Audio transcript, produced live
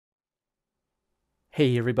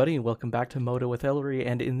Hey everybody, and welcome back to Modo with Ellery.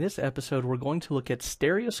 And in this episode, we're going to look at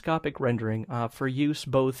stereoscopic rendering for use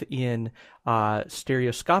both in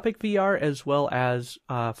stereoscopic VR as well as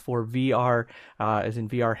for VR, as in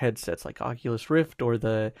VR headsets like Oculus Rift or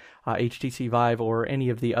the HTC Vive or any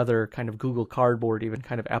of the other kind of Google Cardboard, even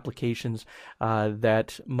kind of applications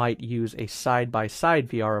that might use a side-by-side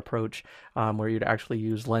VR approach where you'd actually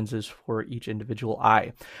use lenses for each individual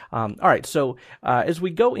eye. All right, so as we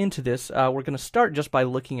go into this, we're going to start just by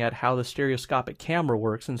looking at how the stereoscopic camera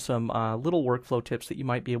works and some little workflow tips that you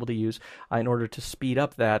might be able to use in order to speed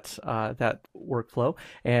up that workflow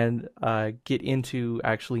and get into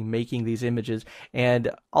actually making these images.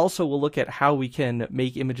 And also we'll look at how we can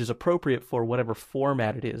make images appropriate for whatever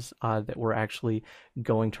format it is that we're actually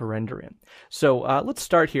going to render in. So let's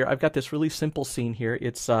start here. I've got this really simple scene here.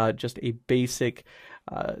 It's just a basic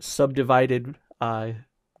subdivided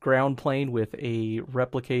ground plane with a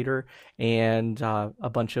replicator and a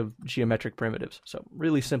bunch of geometric primitives. So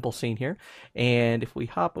really simple scene here. And if we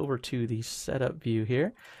hop over to the setup view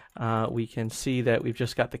here, we can see that we've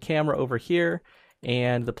just got the camera over here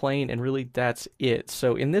and the plane, and really that's it.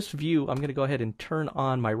 So in this view, I'm going to go ahead and turn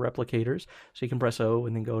on my replicators. So you can press O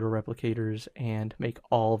and then go to replicators and make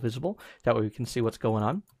all visible. That way we can see what's going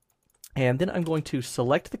on. And then I'm going to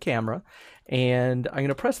select the camera, and I'm going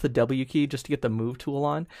to press the W key just to get the move tool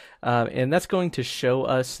on, and that's going to show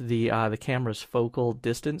us the camera's focal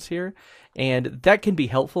distance here, and that can be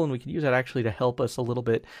helpful, and we can use that actually to help us a little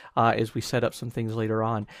bit as we set up some things later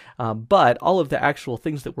on. But all of the actual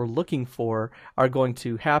things that we're looking for are going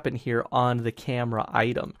to happen here on the camera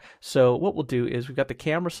item. So what we'll do is we've got the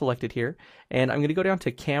camera selected here, and I'm going to go down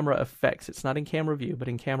to camera effects. It's not in camera view, but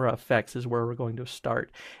in camera effects is where we're going to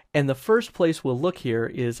start. And the first place we'll look here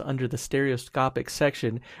is under the stereoscopic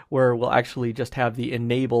section, where we'll actually just have the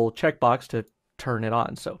enable checkbox to turn it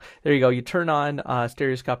on. So there you go. You turn on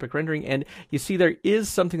stereoscopic rendering, and you see there is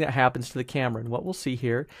something that happens to the camera. And what we'll see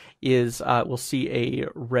here is we'll see a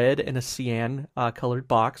red and a cyan colored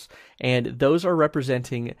box, and those are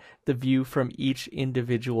representing the view from each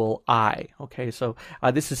individual eye. Okay, so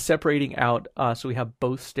this is separating out so we have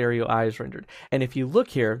both stereo eyes rendered. And if you look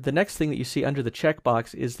here, the next thing that you see under the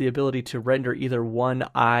checkbox is the ability to render either one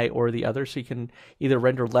eye or the other. So you can either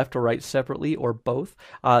render left or right separately or both.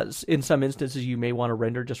 In some instances, you may want to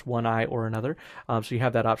render just one eye or another. So you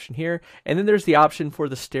have that option here. And then there's the option for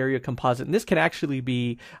the stereo composite. And this can actually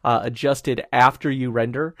be adjusted after you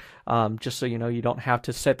render, just so you know you don't have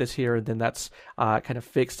to set this here and then that's kind of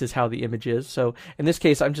fixed as how the image is. So in this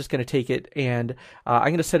case, I'm just going to take it and I'm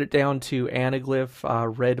going to set it down to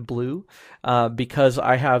anaglyph red blue because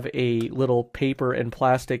I have a little paper and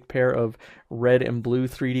plastic pair of red and blue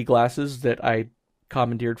 3D glasses that I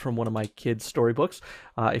commandeered from one of my kids' storybooks.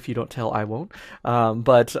 If you don't tell, I won't.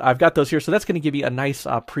 But I've got those here, so that's going to give you a nice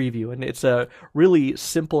preview, and it's a really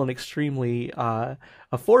simple and extremely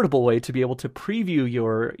affordable way to be able to preview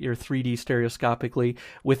your 3D stereoscopically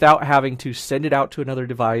without having to send it out to another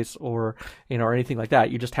device or or anything like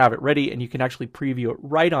that. You just have it ready, and you can actually preview it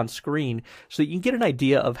right on screen so that you can get an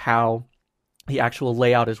idea of how the actual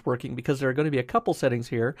layout is working, because there are going to be a couple settings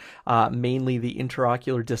here, mainly the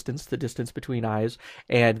interocular distance, the distance between eyes,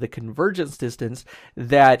 and the convergence distance,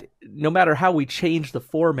 that no matter how we change the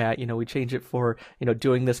format, we change it for,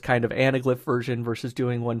 doing this kind of anaglyph version versus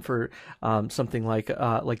doing one for something like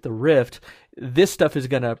the Rift, this stuff is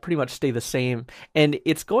going to pretty much stay the same, and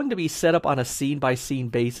it's going to be set up on a scene-by-scene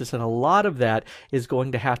basis, and a lot of that is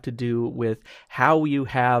going to have to do with how you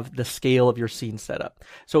have the scale of your scene set up.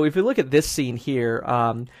 So if you look at this scene here,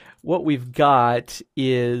 what we've got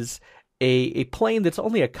is a plane that's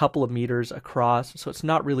only a couple of meters across, so it's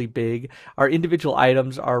not really big. Our individual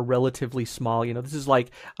items are relatively small. This is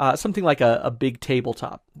like something like a big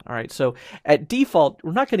tabletop. All right, so at default,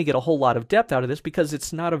 we're not going to get a whole lot of depth out of this because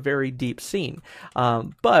it's not a very deep scene.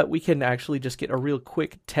 But we can actually just get a real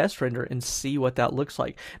quick test render and see what that looks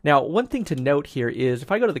like. Now, one thing to note here is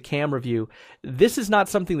if I go to the camera view, this is not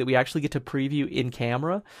something that we actually get to preview in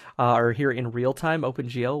camera or here in real time,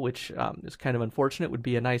 OpenGL, which is kind of unfortunate. Would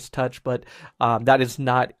be a nice touch, but that is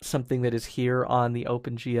not something that is here on the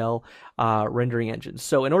OpenGL rendering engine.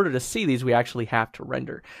 So in order to see these, we actually have to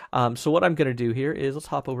render. So what I'm going to do here is let's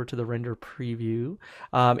hop over to the render preview.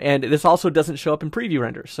 And this also doesn't show up in preview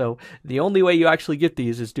render. So the only way you actually get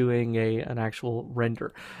these is doing an actual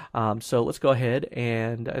render. So let's go ahead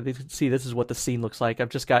and you can see this is what the scene looks like. I've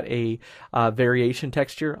just got a variation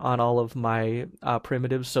texture on all of my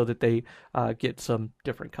primitives so that they get some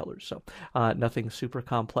different colors. So nothing super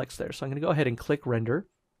complex there. So I'm going to go ahead and click render.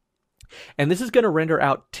 And this is going to render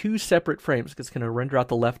out two separate frames. It's going to render out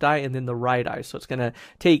the left eye and then the right eye. So it's going to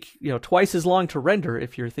take twice as long to render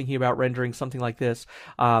if you're thinking about rendering something like this.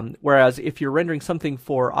 Whereas if you're rendering something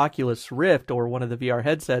for Oculus Rift or one of the VR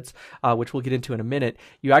headsets, which we'll get into in a minute,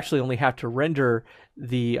 you actually only have to render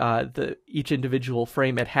the each individual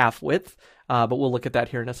frame at half width. But we'll look at that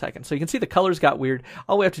here in a second. So you can see the colors got weird.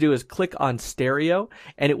 All we have to do is click on stereo,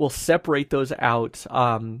 and it will separate those out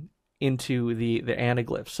into the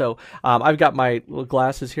anaglyphs. So I've got my little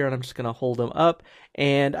glasses here, and I'm just going to hold them up,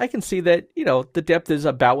 and I can see that the depth is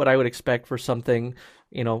about what I would expect for something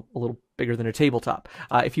a little bigger than a tabletop.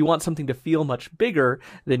 If you want something to feel much bigger,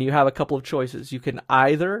 then you have a couple of choices. You can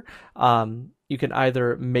either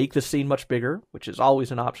make the scene much bigger, which is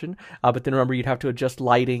always an option, but then remember you'd have to adjust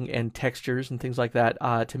lighting and textures and things like that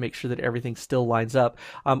to make sure that everything still lines up.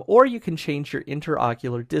 Or you can change your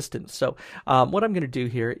interocular distance. So what I'm going to do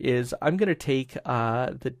here is I'm going to take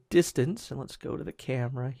the distance, and let's go to the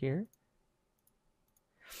camera here.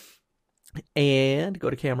 And go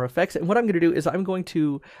to camera effects, and what I'm going to do is I'm going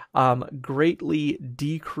to greatly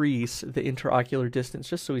decrease the interocular distance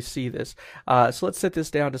just so we see this. So let's set this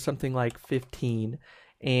down to something like 15,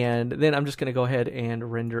 and then I'm just going to go ahead and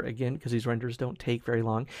render again because these renders don't take very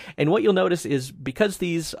long. And what you'll notice is because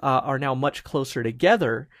these are now much closer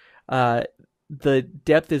together, the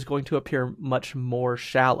depth is going to appear much more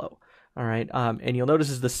shallow. All right, and you'll notice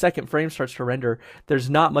as the second frame starts to render, there's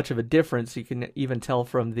not much of a difference. You can even tell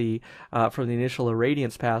from the initial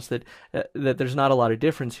irradiance pass that there's not a lot of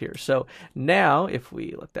difference here. So now, if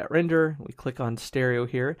we let that render, we click on stereo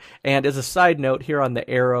here, and as a side note, here on the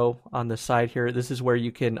arrow on the side here, this is where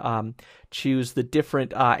you can choose the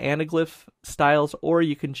different anaglyph styles, or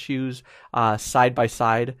you can choose side by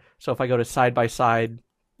side. So if I go to side by side,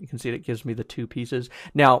 you can see that it gives me the two pieces.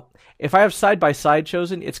 Now, if I have side-by-side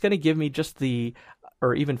chosen, it's going to give me just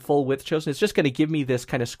or even full width chosen, it's just going to give me this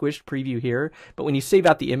kind of squished preview here. But when you save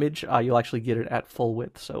out the image, you'll actually get it at full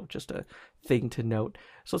width. So just a thing to note.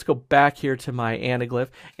 So let's go back here to my anaglyph.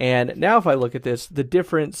 And now if I look at this, the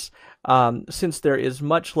difference, since there is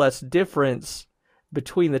much less difference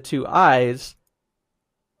between the two eyes,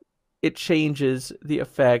 it changes the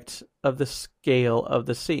effect of the scale of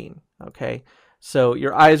the scene. Okay. So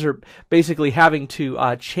your eyes are basically having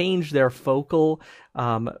to change their focal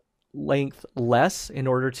length less in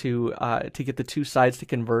order to get the two sides to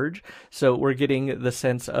converge. So we're getting the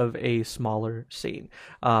sense of a smaller scene.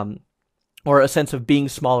 Or a sense of being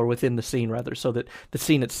smaller within the scene, rather, so that the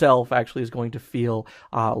scene itself actually is going to feel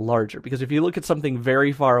larger. Because if you look at something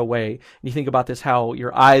very far away, and you think about this, how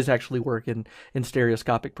your eyes actually work in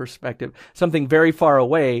stereoscopic perspective, something very far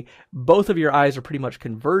away, both of your eyes are pretty much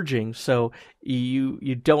converging, so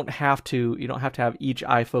you don't have to have each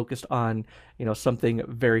eye focused on something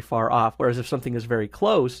very far off. Whereas if something is very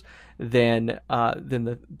close, then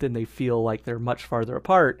they feel like they're much farther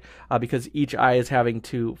apart because each eye is having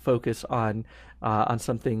to focus on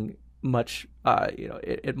something much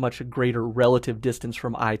at much greater relative distance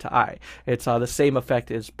from eye to eye. It's the same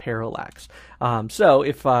effect as parallax. So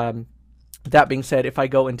if that being said, if I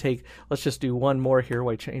go and let's just do one more here.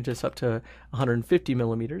 We'll change this up to 150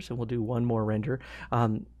 millimeters, and we'll do one more render.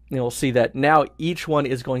 You'll see that now each one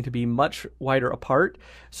is going to be much wider apart,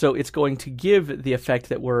 so it's going to give the effect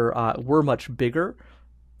that we're much bigger,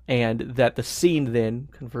 and that the scene then,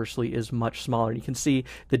 conversely, is much smaller. You can see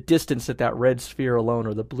the distance that red sphere alone,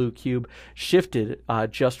 or the blue cube, shifted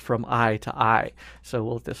just from eye to eye. So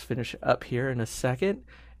we'll just finish up here in a second,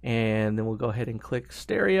 and then we'll go ahead and click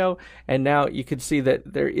stereo, and now you can see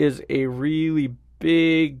that there is a really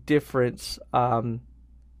big difference.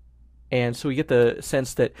 And so we get the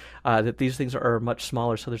sense that that these things are much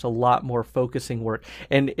smaller, so there's a lot more focusing work,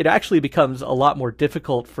 and it actually becomes a lot more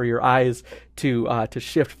difficult for your eyes to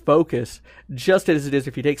shift focus, just as it is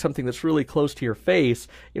if you take something that's really close to your face.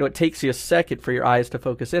 It takes you a second for your eyes to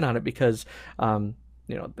focus in on it because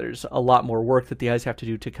there's a lot more work that the eyes have to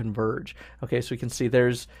do to converge. Okay, so we can see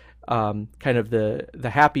there's kind of the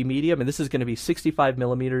happy medium, and this is going to be 65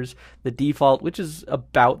 millimeters, the default, which is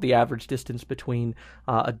about the average distance between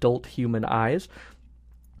adult human eyes.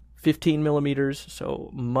 15 millimeters,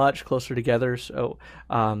 so much closer together. So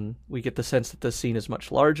we get the sense that the scene is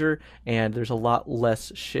much larger, and there's a lot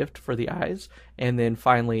less shift for the eyes. And then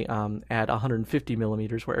finally add 150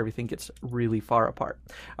 millimeters, where everything gets really far apart.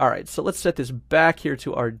 All right, so let's set this back here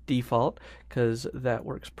to our default, because that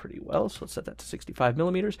works pretty well. So let's set that to 65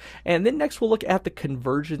 millimeters. And then next we'll look at the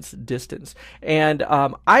convergence distance. And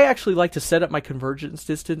I actually like to set up my convergence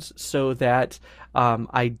distance so that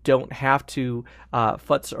I don't have to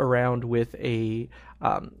futz around with a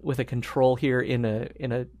control here in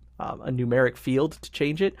a a numeric field to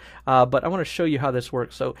change it, but I want to show you how this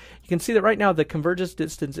works. So you can see that right now the convergence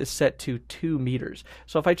distance is set to 2 meters.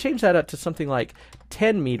 So if I change that up to something like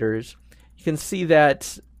 10 meters, you can see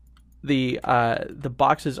that the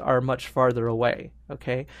boxes are much farther away.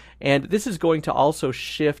 Okay, and this is going to also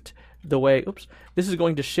shift the way. This is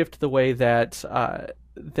going to shift the way that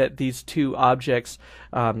that these two objects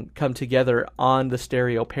come together on the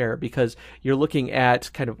stereo pair, because you're looking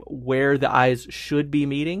at kind of where the eyes should be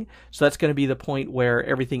meeting. So that's going to be the point where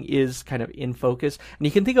everything is kind of in focus. And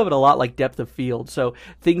you can think of it a lot like depth of field. So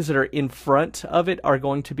things that are in front of it are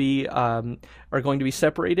going to be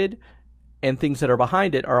separated, and things that are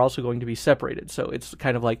behind it are also going to be separated. So it's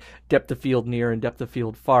kind of like depth of field near and depth of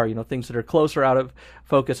field far. You know, things that are closer out of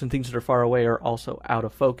focus and things that are far away are also out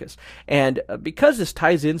of focus. And because this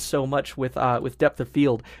ties in so much with depth of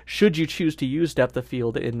field, should you choose to use depth of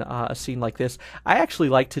field in a scene like this, I actually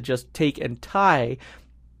like to just take and tie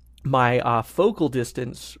my focal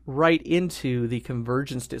distance right into the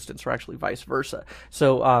convergence distance, or actually vice versa.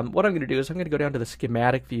 So what I'm going to do is I'm going to go down to the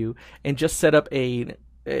schematic view and just set up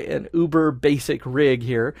an uber basic rig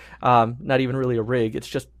here, not even really a rig, it's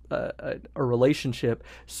just a relationship,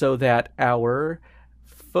 so that our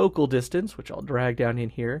focal distance, which I'll drag down in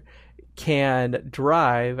here, can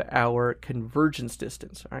drive our convergence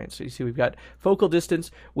distance. All right, so you see we've got focal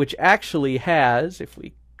distance, which actually has, if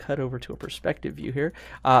we cut over to a perspective view here,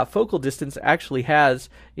 focal distance actually has,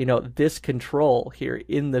 you know, this control here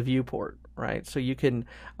in the viewport. Right, so you can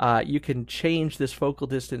change this focal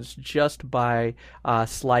distance just by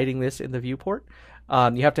sliding this in the viewport.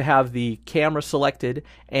 You have to have the camera selected,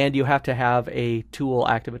 and you have to have a tool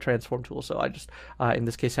active, a transform tool. So I just, in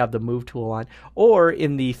this case, have the move tool on. Or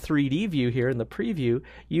in the 3D view here, in the preview,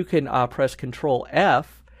 you can press Control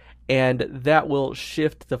F, and that will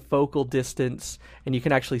shift the focal distance, and you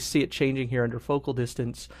can actually see it changing here under focal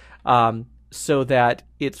distance, so that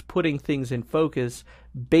it's putting things in focus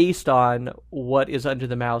based on what is under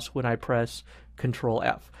the mouse when I press Control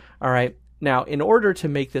F. All right. Now, in order to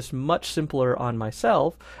make this much simpler on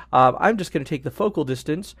myself, I'm just going to take the focal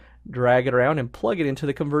distance, drag it around, and plug it into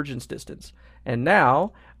the convergence distance. And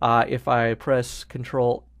now, if I press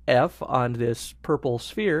Control F on this purple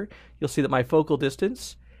sphere, you'll see that my focal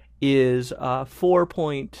distance is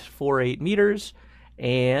 4.48 meters,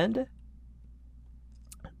 and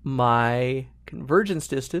my convergence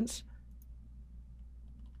distance,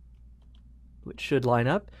 which should line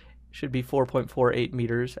up, should be 4.48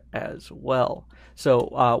 meters as well.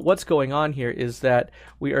 So what's going on here is that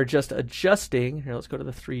we are just adjusting. Here, let's go to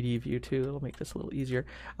the 3D view too. It'll make this a little easier.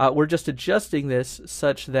 We're just adjusting this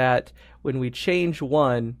such that when we change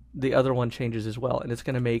one, the other one changes as well, and it's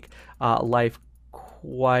going to make life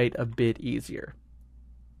quite a bit easier.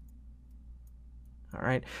 All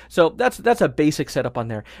right, so that's a basic setup on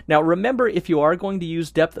there. Now remember, if you are going to use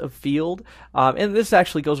depth of field, and this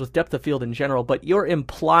actually goes with depth of field in general, but you're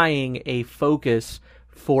implying a focus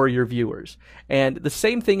for your viewers. And the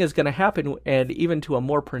same thing is going to happen, and even to a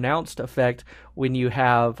more pronounced effect, when you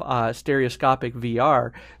have stereoscopic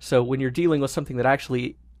VR. So when you're dealing with something that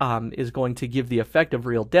actually is going to give the effect of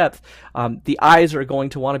real depth, the eyes are going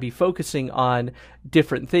to want to be focusing on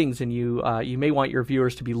different things, and you may want your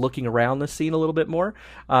viewers to be looking around the scene a little bit more.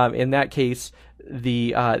 In that case,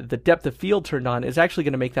 the depth of field turned on is actually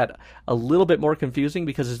going to make that a little bit more confusing,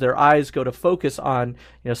 because as their eyes go to focus on,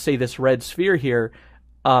 you know, say this red sphere here,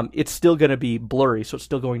 it's still going to be blurry, so it's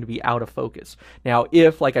still going to be out of focus. Now,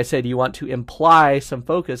 if, like I said, you want to imply some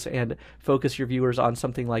focus and focus your viewers on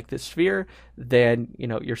something like this sphere, then, you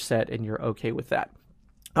know, you're set and you're okay with that.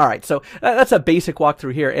 All right, so that's a basic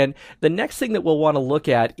walkthrough here. And the next thing that we'll want to look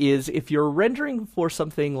at is if you're rendering for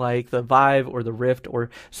something like the Vive or the Rift, or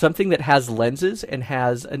something that has lenses and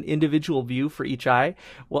has an individual view for each eye,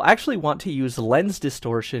 we'll actually want to use lens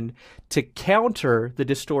distortion to counter the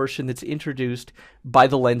distortion that's introduced by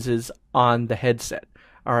the lenses on the headset.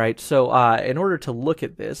 All right, so in order to look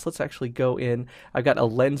at this, let's actually go in. I've got a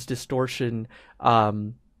lens distortion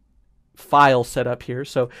file set up here.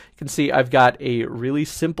 So you can see I've got a really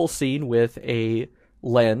simple scene with a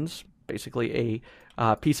lens, basically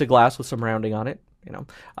a piece of glass with some rounding on it. You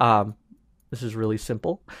know, this is really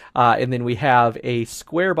simple. And then we have a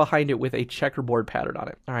square behind it with a checkerboard pattern on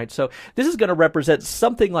it. All right, so this is going to represent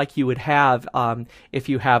something like you would have if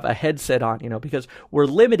you have a headset on, you know, because we're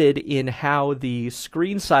limited in how the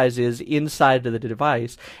screen size is inside of the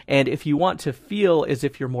device. And if you want to feel as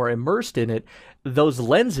if you're more immersed in it, those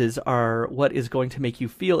lenses are what is going to make you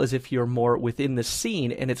feel as if you're more within the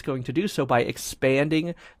scene, and it's going to do so by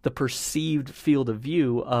expanding the perceived field of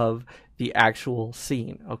view of the actual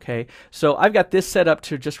scene. Okay, so I've got this set up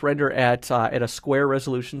to just render at a square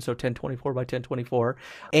resolution, so 1024 by 1024,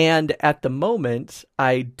 and at the moment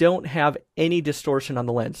I don't have any distortion on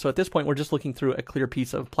the lens. So at this point we're just looking through a clear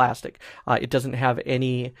piece of plastic. It doesn't have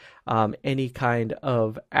any kind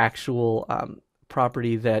of actual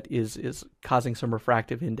property that is causing some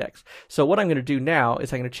refractive index. So what I'm going to do now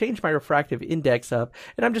is I'm going to change my refractive index up,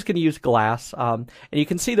 and I'm just going to use glass. And you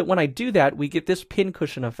can see that when I do that, we get this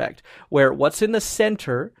pincushion effect, where what's in the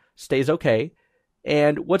center stays okay,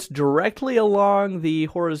 and what's directly along the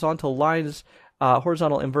horizontal lines,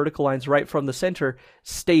 horizontal and vertical lines right from the center,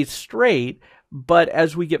 stays straight. But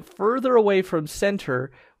as we get further away from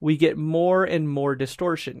center, we get more and more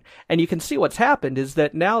distortion. And you can see what's happened is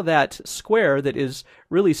that now that square that is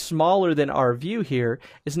really smaller than our view here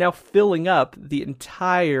is now filling up the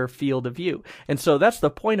entire field of view. And so that's the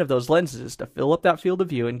point of those lenses, is to fill up that field of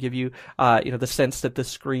view and give you, the sense that the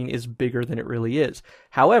screen is bigger than it really is.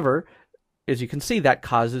 However, as you can see, that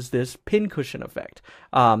causes this pincushion effect.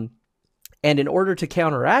 And in order to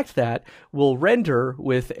counteract that, we'll render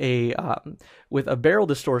with a barrel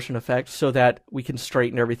distortion effect so that we can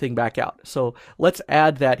straighten everything back out. So let's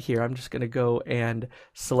add that here. I'm just going to go and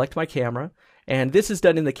select my camera. And this is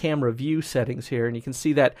done in the camera view settings here. And you can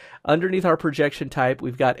see that underneath our projection type,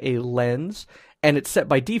 we've got a lens, and it's set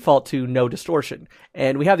by default to no distortion.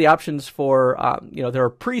 And we have the options for, there are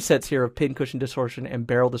presets here of pincushion distortion and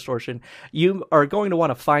barrel distortion. You are going to want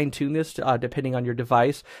to fine tune this depending on your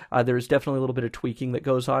device. There's definitely a little bit of tweaking that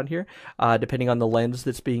goes on here, depending on the lens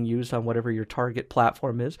that's being used on whatever your target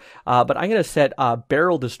platform is. But I'm going to set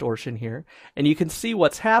barrel distortion here. And you can see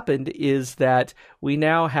what's happened is that we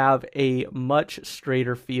now have a much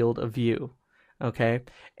straighter field of view. Okay,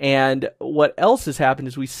 and what else has happened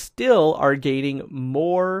is we still are gaining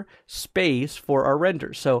more space for our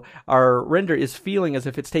render. So our render is feeling as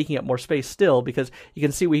if it's taking up more space still, because you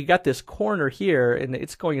can see we got this corner here and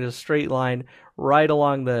it's going in a straight line right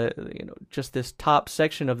along the, just this top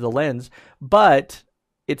section of the lens, but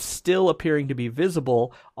it's still appearing to be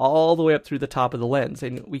visible all the way up through the top of the lens.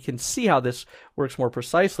 And we can see how this works more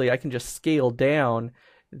precisely. I can just scale down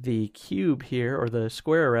the cube here, or the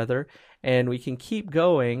square rather, and we can keep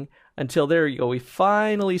going until, there you go, we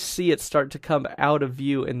finally see it start to come out of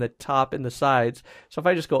view in the top and the sides. So if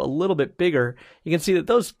I just go a little bit bigger, you can see that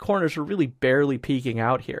those corners are really barely peeking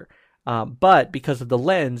out here. But because of the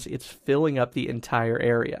lens, it's filling up the entire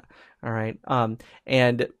area. All right,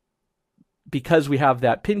 and because we have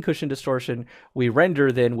that pincushion distortion, we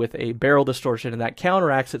render then with a barrel distortion, and that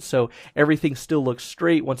counteracts it, so everything still looks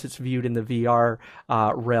straight once it's viewed in the VR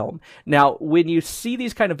realm. Now, when you see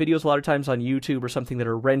these kind of videos a lot of times on YouTube or something that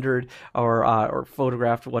are rendered or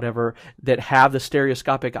photographed, whatever, that have the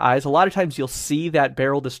stereoscopic eyes, a lot of times you'll see that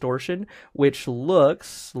barrel distortion, which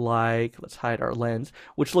looks like, let's hide our lens,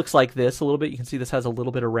 which looks like this a little bit. You can see this has a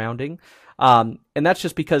little bit of rounding. And that's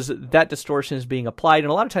just because that distortion is being applied,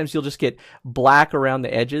 and a lot of times you'll just get black around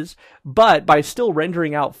the edges, but by still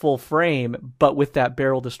rendering out full frame, but with that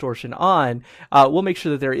barrel distortion on, we'll make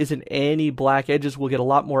sure that there isn't any black edges. We'll get a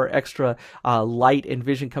lot more extra light and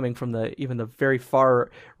vision coming from even the very far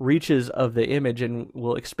reaches of the image, and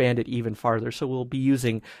we'll expand it even farther. So we'll be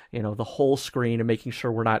using, the whole screen and making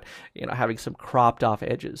sure we're not, having some cropped off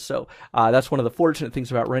edges. So that's one of the fortunate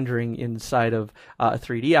things about rendering inside of a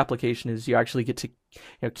 3D application, is you actually get to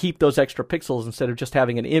keep those extra pixels instead of just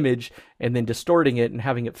having an image and then distorting it and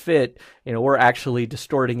having it fit. We're actually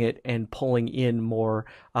distorting it and pulling in more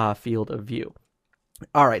field of view.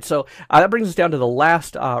 All right, so that brings us down to the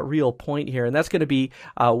last real point here, and that's going to be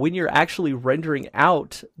when you're actually rendering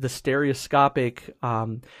out the stereoscopic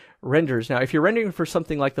renders. Now, if you're rendering for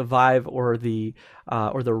something like the Vive or the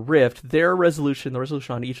Rift, the resolution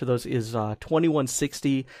on each of those is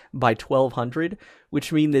 2160 by 1200,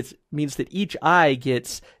 which means that each eye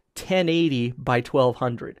gets 1080 by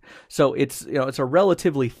 1200. So it's it's a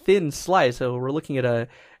relatively thin slice. So we're looking at an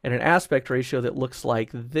aspect ratio that looks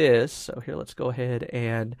like this. So here, let's go ahead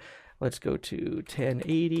and let's go to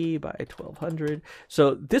 1080 by 1200.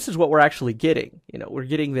 So this is what we're actually getting. We're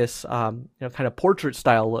getting this kind of portrait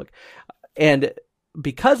style look. And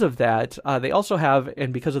because of that, they also have,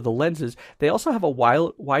 and because of the lenses, they also have a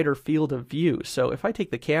wider field of view. So if I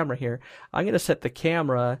take the camera here, I'm going to set the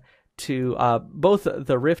camera to both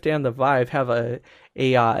the Rift and the Vive have an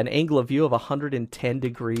angle of view of 110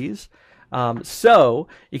 degrees. So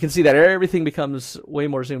you can see that everything becomes way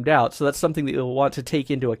more zoomed out. So that's something that you'll want to take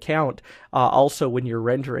into account also when you're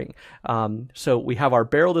rendering. So we have our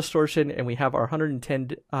barrel distortion and we have our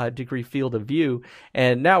 110 degree field of view,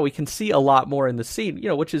 and now we can see a lot more in the scene,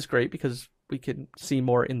 which is great because we can see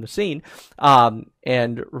more in the scene.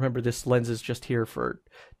 And remember, this lens is just here for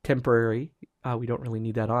temporary. We don't really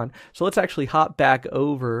need that on. So let's actually hop back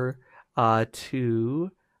over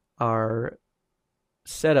to our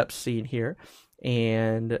setup scene here.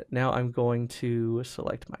 And now I'm going to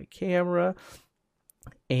select my camera.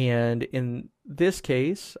 And in this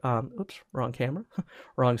case, oops, wrong camera,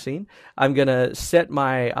 wrong scene. I'm going to set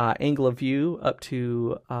my angle of view up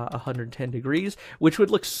to 110 degrees, which would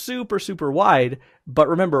look super, super wide. But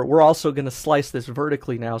remember, we're also going to slice this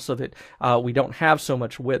vertically now so that we don't have so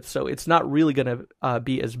much width. So it's not really going to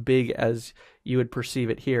be as big as you would perceive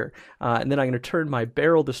it here. And then I'm going to turn my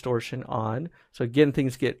barrel distortion on. So again,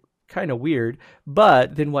 things get kind of weird.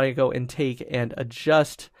 But then when I go and take and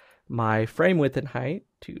adjust my frame width and height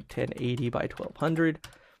to 1080 by 1200,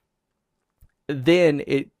 then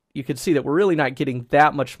you can see that we're really not getting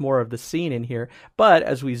that much more of the scene in here. But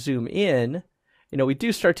as we zoom in, we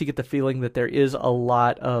do start to get the feeling that there is a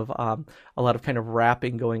lot of kind of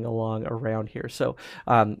wrapping going along around here. So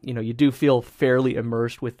you do feel fairly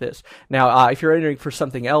immersed with this. Now, if you're entering for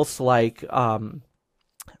something else like the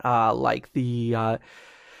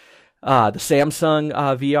Samsung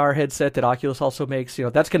VR headset that Oculus also makes,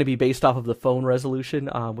 that's going to be based off of the phone resolution,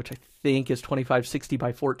 which I think is 2560 by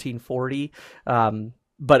 1440.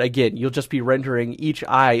 But again, you'll just be rendering, each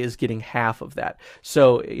eye is getting half of that.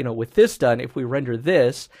 So, with this done, if we render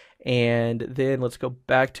this, and then let's go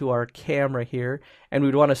back to our camera here, and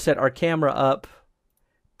we'd want to set our camera up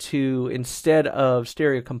to, instead of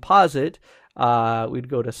stereo composite, we'd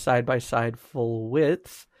go to side-by-side full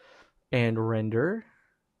width and render.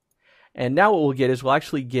 And now what we'll get is we'll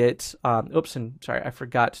actually get, oops, and sorry, I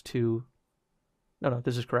forgot to, no,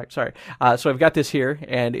 this is correct, sorry. So I've got this here,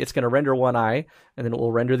 and it's going to render one eye, and then it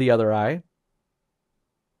will render the other eye.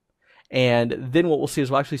 And then what we'll see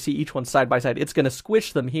is we'll actually see each one side by side. It's going to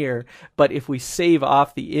squish them here, but if we save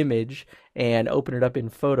off the image and open it up in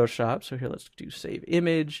Photoshop, so here let's do save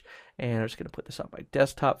image, and I'm just going to put this on my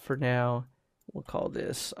desktop for now. We'll call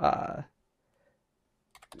this VR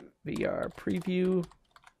preview.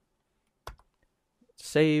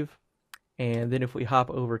 Save, and then if we hop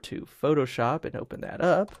over to Photoshop and open that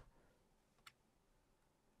up,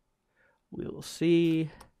 we'll see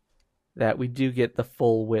that we do get the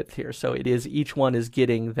full width here. So each one is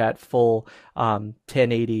getting that full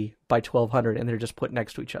 1080 by 1200, and they're just put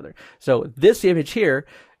next to each other. So this image here,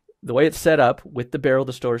 the way it's set up with the barrel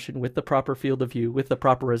distortion, with the proper field of view, with the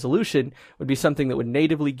proper resolution, would be something that would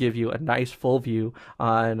natively give you a nice full view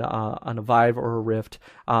on a Vive or a Rift,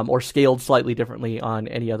 or scaled slightly differently on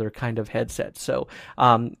any other kind of headset. So,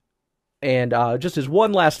 just as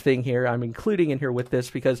one last thing here, I'm including in here with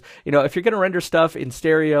this because, if you're going to render stuff in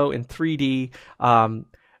stereo, in 3D,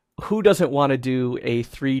 who doesn't want to do a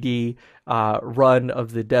 3D run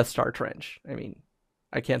of the Death Star trench? I mean,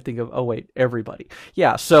 I can't think of, oh wait, everybody.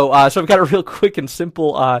 Yeah, so I've got a real quick and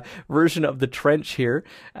simple version of the trench here.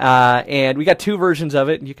 And we got two versions of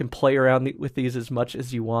it, and you can play around with these as much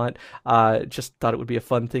as you want. Just thought it would be a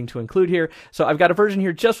fun thing to include here. So I've got a version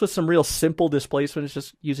here just with some real simple displacements,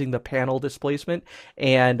 just using the panel displacement.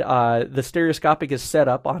 And the stereoscopic is set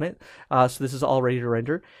up on it, so this is all ready to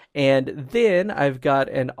render. And then I've got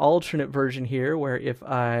an alternate version here where if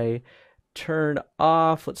I turn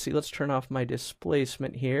off, let's turn off my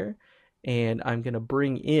displacement here, and I'm going to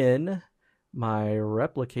bring in my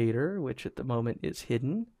replicator, which at the moment is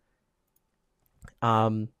hidden.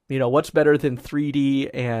 What's better than 3D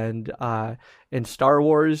and Star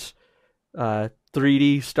Wars?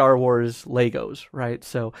 3D Star Wars Legos, right?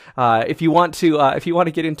 So if you want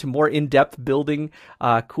to get into more in-depth building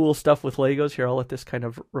cool stuff with Legos, here I'll let this kind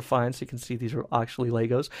of refine so you can see these are actually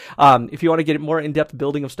Legos. If you want to get more in-depth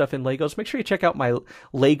building of stuff in Legos, make sure you check out my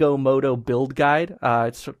Lego Modo build guide.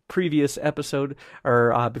 It's a previous episode,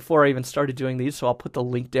 or before I even started doing these, so I'll put the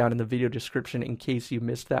link down in the video description in case you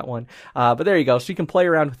missed that one. But there you go. So you can play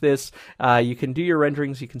around with this. You can do your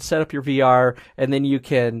renderings. You can set up your VR, and then you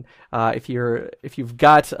can, if you've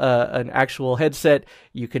got an actual headset,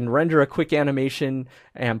 you can render a quick animation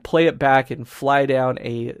and play it back and fly down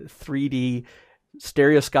a 3D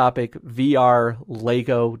stereoscopic VR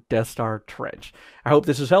Lego Death Star trench. I hope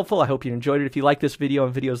this was helpful. I hope you enjoyed it. If you like this video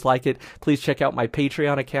and videos like it, please check out my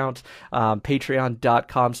Patreon account,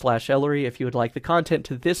 patreon.com/Ellery. If you would like the content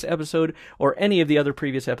to this episode or any of the other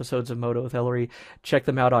previous episodes of Modo with Ellery, check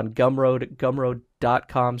them out on Gumroad,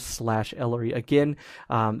 gumroad.com/Ellery. Again,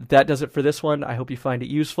 that does it for this one. I hope you find it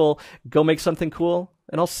useful. Go make something cool,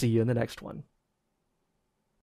 and I'll see you in the next one.